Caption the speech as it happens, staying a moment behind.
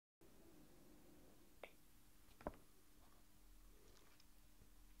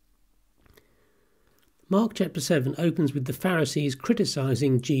Mark chapter 7 opens with the Pharisees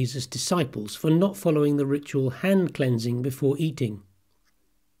criticising Jesus' disciples for not following the ritual hand cleansing before eating.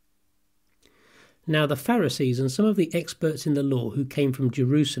 Now the Pharisees and some of the experts in the law who came from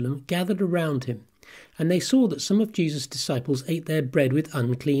Jerusalem gathered around him, and they saw that some of Jesus' disciples ate their bread with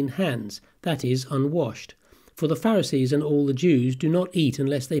unclean hands, that is, unwashed. For the Pharisees and all the Jews do not eat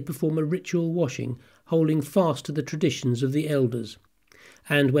unless they perform a ritual washing, holding fast to the traditions of the elders.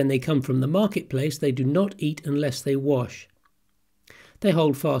 And when they come from the marketplace, they do not eat unless they wash. They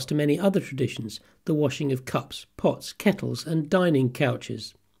hold fast to many other traditions, the washing of cups, pots, kettles, and dining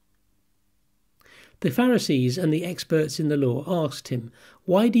couches. The Pharisees and the experts in the law asked him,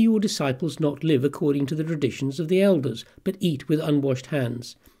 "Why do your disciples not live according to the traditions of the elders, but eat with unwashed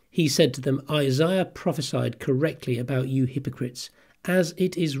hands?" He said to them, "Isaiah prophesied correctly about you hypocrites, as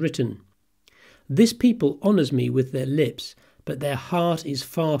it is written, 'This people honours me with their lips, but their heart is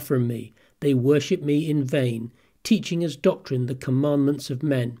far from me. They worship me in vain, teaching as doctrine the commandments of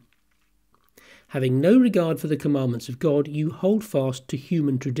men.' Having no regard for the commandments of God, you hold fast to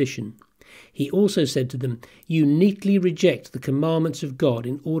human tradition." He also said to them, "You neatly reject the commandments of God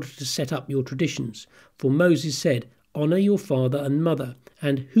in order to set up your traditions. For Moses said, 'Honour your father and mother,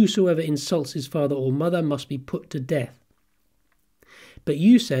 and whosoever insults his father or mother must be put to death.' But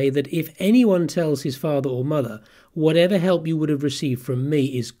you say that if anyone tells his father or mother, 'Whatever help you would have received from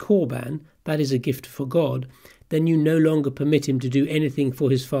me is korban,' that is a gift for God, then you no longer permit him to do anything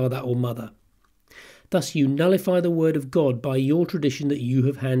for his father or mother. Thus you nullify the word of God by your tradition that you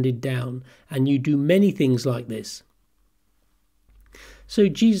have handed down, and you do many things like this." So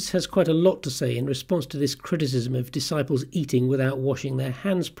Jesus has quite a lot to say in response to this criticism of disciples eating without washing their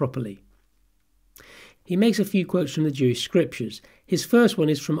hands properly. He makes a few quotes from the Jewish scriptures. His first one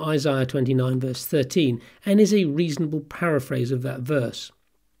is from Isaiah 29 verse 13 and is a reasonable paraphrase of that verse.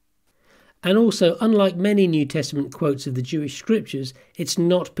 And also, unlike many New Testament quotes of the Jewish scriptures, it's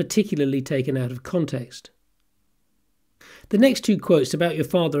not particularly taken out of context. The next two quotes about your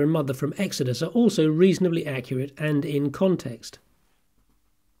father and mother from Exodus are also reasonably accurate and in context.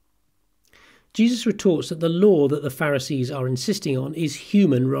 Jesus retorts that the law that the Pharisees are insisting on is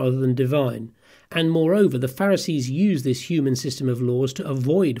human rather than divine, and moreover the Pharisees use this human system of laws to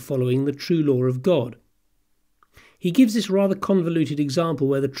avoid following the true law of God. He gives this rather convoluted example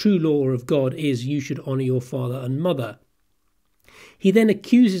where the true law of God is you should honour your father and mother. He then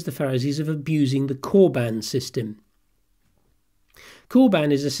accuses the Pharisees of abusing the korban system.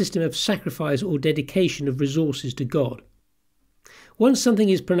 Korban is a system of sacrifice or dedication of resources to God. Once something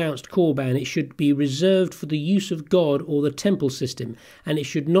is pronounced korban, it should be reserved for the use of God or the temple system, and it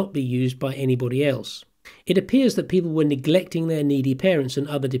should not be used by anybody else. It appears that people were neglecting their needy parents and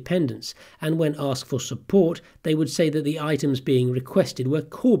other dependents, and when asked for support, they would say that the items being requested were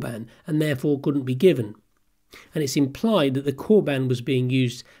korban and therefore couldn't be given. And it's implied that the korban was being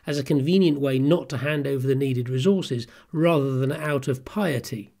used as a convenient way not to hand over the needed resources, rather than out of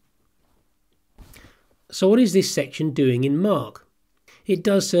piety. So what is this section doing in Mark? It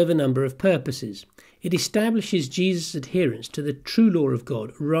does serve a number of purposes. It establishes Jesus' adherence to the true law of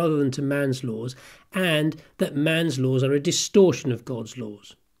God rather than to man's laws, and that man's laws are a distortion of God's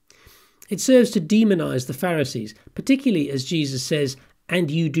laws. It serves to demonize the Pharisees, particularly as Jesus says, "And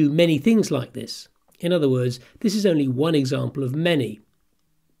you do many things like this." In other words, this is only one example of many.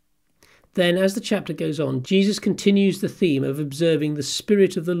 Then, as the chapter goes on, Jesus continues the theme of observing the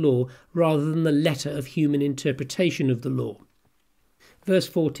spirit of the law rather than the letter of human interpretation of the law. Verse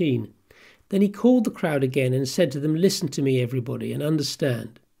 14. Then he called the crowd again and said to them, "Listen to me, everybody, and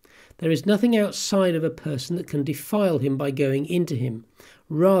understand. There is nothing outside of a person that can defile him by going into him.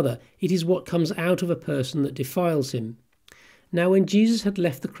 Rather, it is what comes out of a person that defiles him." Now when Jesus had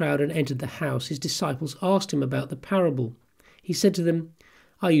left the crowd and entered the house, his disciples asked him about the parable. He said to them,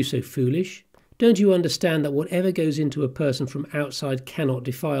 "Are you so foolish? Don't you understand that whatever goes into a person from outside cannot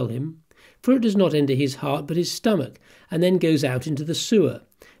defile him? For it does not enter his heart but his stomach, and then goes out into the sewer.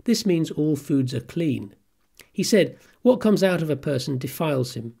 This means all foods are clean." He said, "What comes out of a person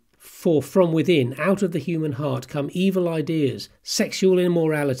defiles him. For from within, out of the human heart, come evil ideas, sexual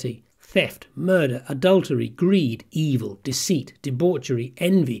immorality, theft, murder, adultery, greed, evil, deceit, debauchery,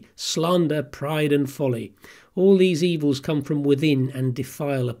 envy, slander, pride and folly. All these evils come from within and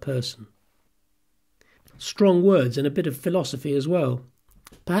defile a person." Strong words and a bit of philosophy as well.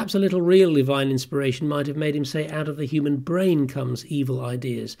 Perhaps a little real divine inspiration might have made him say out of the human brain comes evil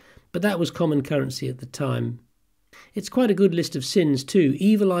ideas, but that was common currency at the time. It's quite a good list of sins too.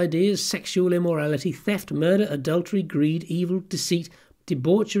 Evil ideas, sexual immorality, theft, murder, adultery, greed, evil, deceit,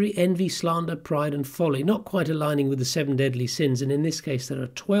 debauchery, envy, slander, pride and folly. Not quite aligning with the 7 deadly sins, and in this case there are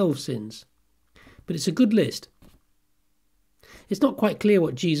 12 sins. but it's a good list. It's not quite clear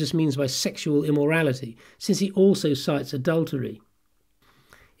what Jesus means by sexual immorality, since he also cites adultery.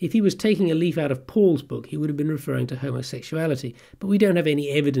 If he was taking a leaf out of Paul's book, he would have been referring to homosexuality, but we don't have any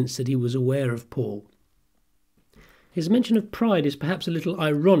evidence that he was aware of Paul. His mention of pride is perhaps a little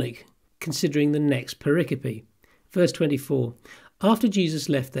ironic, considering the next pericope. Verse 24, after Jesus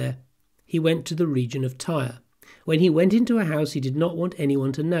left there, he went to the region of Tyre. When he went into a house, he did not want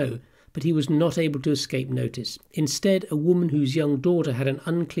anyone to know, but he was not able to escape notice. Instead, a woman whose young daughter had an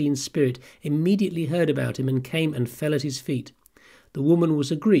unclean spirit immediately heard about him and came and fell at his feet. The woman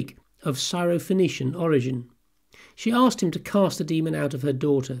was a Greek, of Syrophoenician origin. She asked him to cast the demon out of her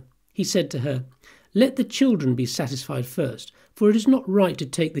daughter. He said to her, "Let the children be satisfied first, for it is not right to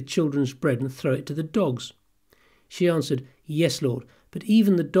take the children's bread and throw it to the dogs." She answered, "Yes, Lord, but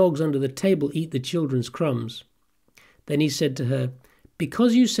even the dogs under the table eat the children's crumbs." Then he said to her,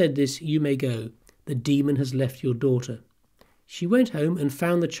 "Because you said this, you may go. The demon has left your daughter." She went home and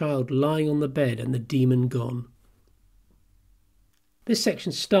found the child lying on the bed and the demon gone. This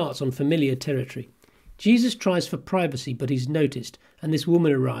section starts on familiar territory. Jesus tries for privacy, but he's noticed, and this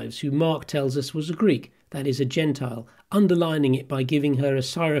woman arrives, who Mark tells us was a Greek, that is, a Gentile, underlining it by giving her a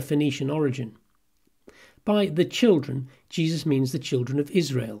Syrophoenician origin. By the children, Jesus means the children of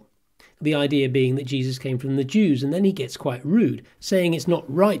Israel. The idea being that Jesus came from the Jews, and then he gets quite rude, saying it's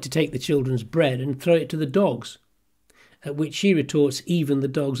not right to take the children's bread and throw it to the dogs. At which she retorts, "Even the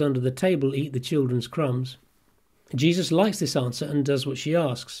dogs under the table eat the children's crumbs." Jesus likes this answer and does what she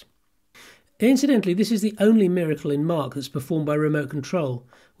asks. Incidentally, this is the only miracle in Mark that's performed by remote control,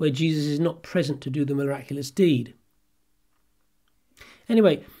 where Jesus is not present to do the miraculous deed.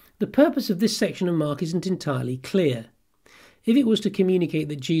 Anyway, the purpose of this section of Mark isn't entirely clear. If it was to communicate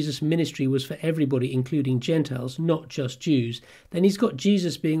that Jesus' ministry was for everybody, including Gentiles, not just Jews, then he's got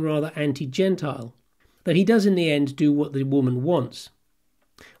Jesus being rather anti-Gentile, though he does in the end do what the woman wants.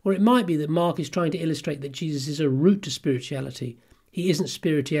 Or it might be that Mark is trying to illustrate that Jesus is a route to spirituality. He isn't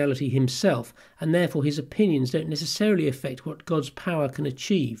spirituality himself, and therefore his opinions don't necessarily affect what God's power can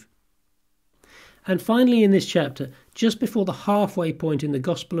achieve. And finally in this chapter, just before the halfway point in the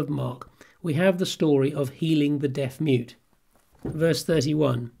Gospel of Mark, we have the story of healing the deaf-mute. Verse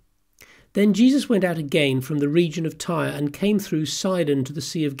 31. Then Jesus went out again from the region of Tyre and came through Sidon to the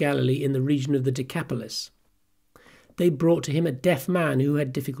Sea of Galilee in the region of the Decapolis. They brought to him a deaf man who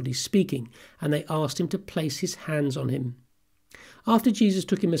had difficulty speaking, and they asked him to place his hands on him. After Jesus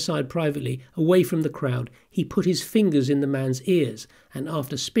took him aside privately, away from the crowd, he put his fingers in the man's ears, and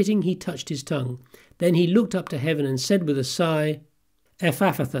after spitting he touched his tongue. Then he looked up to heaven and said with a sigh,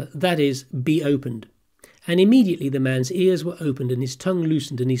 "Ephphatha," that is, "be opened." And immediately the man's ears were opened and his tongue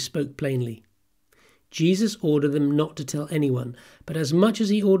loosened and he spoke plainly. Jesus ordered them not to tell anyone, but as much as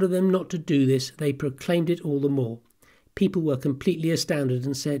he ordered them not to do this, they proclaimed it all the more. People were completely astounded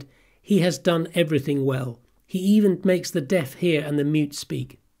and said, "He has done everything well. He even makes the deaf hear and the mute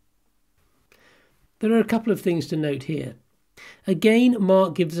speak." There are a couple of things to note here. Again,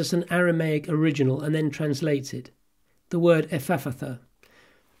 Mark gives us an Aramaic original and then translates it. The word ephphatha,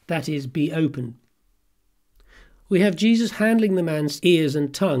 that is, "be open." We have Jesus handling the man's ears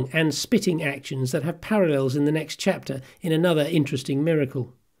and tongue and spitting actions that have parallels in the next chapter in another interesting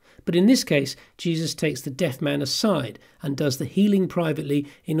miracle. But in this case, Jesus takes the deaf man aside and does the healing privately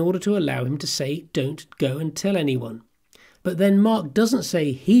in order to allow him to say, "Don't go and tell anyone." But then Mark doesn't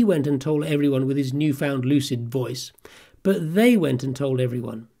say he went and told everyone with his newfound lucid voice, but they went and told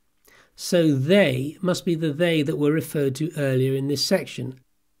everyone. So they must be the they that were referred to earlier in this section.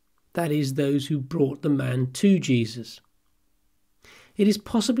 That is, those who brought the man to Jesus. It is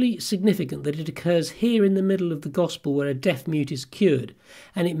possibly significant that it occurs here in the middle of the Gospel where a deaf-mute is cured,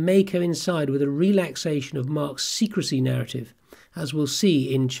 and it may coincide with a relaxation of Mark's secrecy narrative, as we'll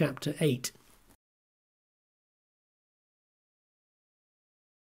see in chapter 8.